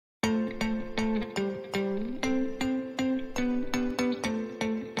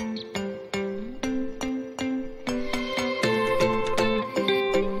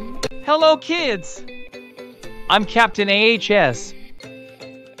Hello kids! I'm Captain AHS.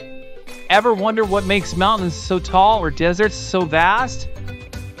 Ever wonder what makes mountains so tall or deserts so vast?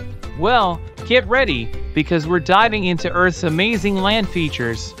 Well, get ready, because we're diving into Earth's amazing land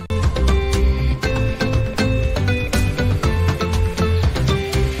features.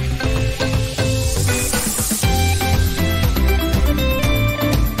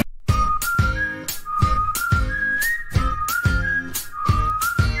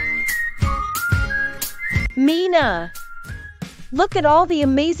 Mina! Look at all the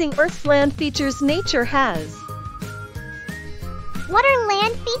amazing Earth land features nature has. What are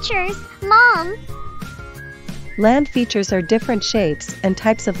land features, Mom? Land features are different shapes and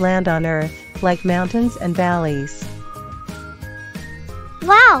types of land on Earth, like mountains and valleys.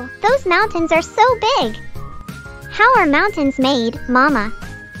 Wow, those mountains are so big! How are mountains made, Mama?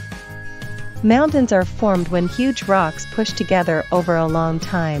 Mountains are formed when huge rocks push together over a long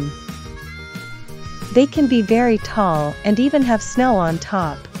time. They can be very tall and even have snow on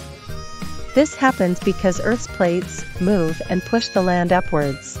top. This happens because Earth's plates move and push the land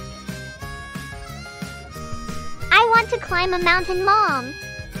upwards. I want to climb a mountain, Mom!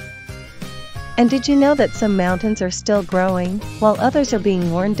 And did you know that some mountains are still growing, while others are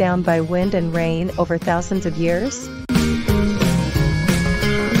being worn down by wind and rain over thousands of years?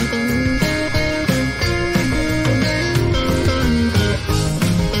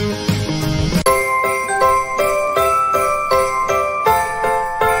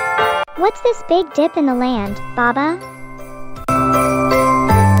 What's this big dip in the land, Baba?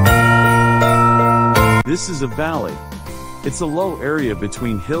 This is a valley. It's a low area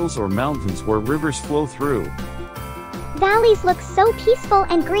between hills or mountains where rivers flow through. Valleys look so peaceful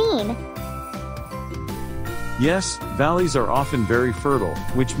and green. Yes, valleys are often very fertile,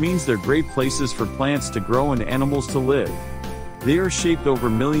 which means they're great places for plants to grow and animals to live. They are shaped over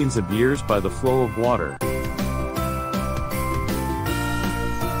millions of years by the flow of water.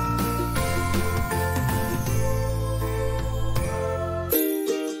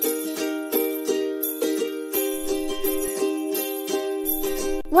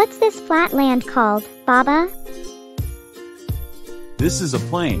 What's this flat land called, Baba? This is a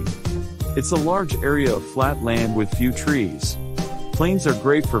plain. It's a large area of flat land with few trees. Plains are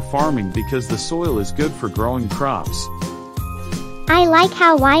great for farming because the soil is good for growing crops. I like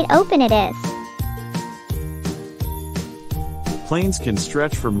how wide open it is. Plains can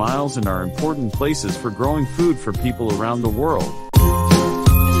stretch for miles and are important places for growing food for people around the world.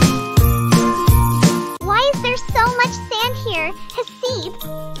 Why is there so much sand here, Haseeb?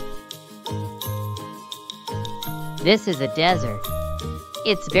 This is a desert.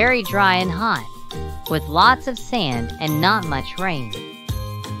 It's very dry and hot, with lots of sand and not much rain.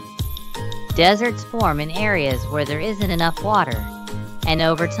 Deserts form in areas where there isn't enough water, and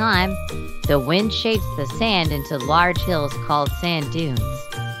over time, the wind shapes the sand into large hills called sand dunes.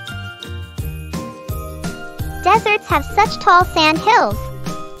 Deserts have such tall sand hills.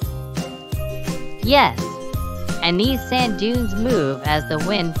 Yes, and these sand dunes move as the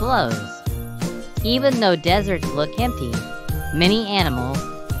wind blows. Even though deserts look empty, many animals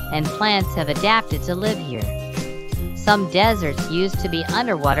and plants have adapted to live here. Some deserts used to be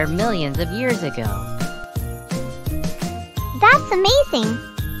underwater millions of years ago. That's amazing!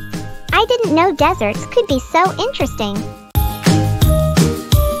 I didn't know deserts could be so interesting.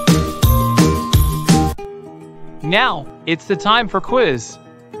 Now, it's the time for quiz.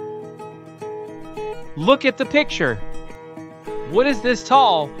 Look at the picture. What is this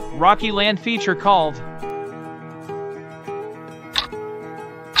tall, rocky land feature called?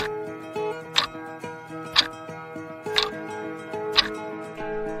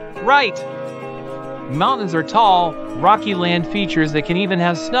 Right! Mountains are tall, rocky land features that can even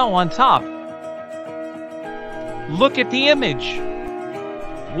have snow on top. Look at the image.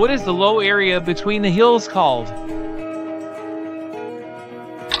 What is the low area between the hills called?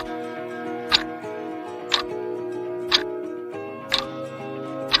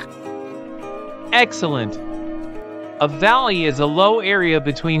 Excellent! A valley is a low area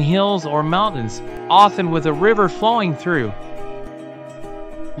between hills or mountains, often with a river flowing through.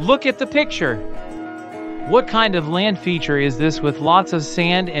 Look at the picture. What kind of land feature is this with lots of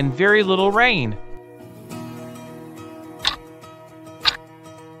sand and very little rain?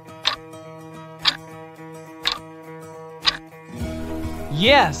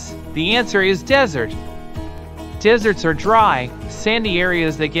 Yes, the answer is desert. Deserts are dry, sandy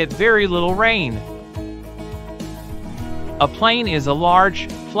areas that get very little rain. A plain is a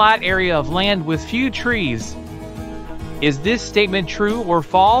large, flat area of land with few trees. Is this statement true or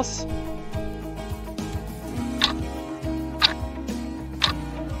false?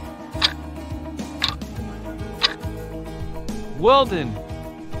 Well done.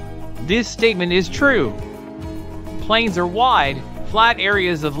 This statement is true. Plains are wide, flat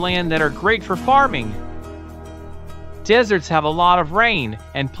areas of land that are great for farming. Deserts have a lot of rain,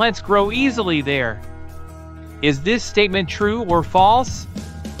 and plants grow easily there. Is this statement true or false?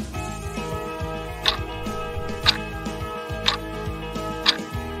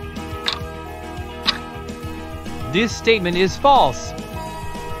 This statement is false.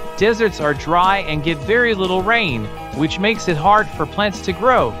 Deserts are dry and get very little rain, which makes it hard for plants to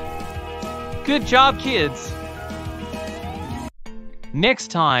grow. Good job, kids! Next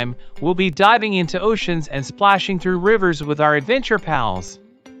time, we'll be diving into oceans and splashing through rivers with our adventure pals.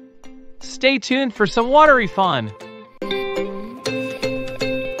 Stay tuned for some watery fun!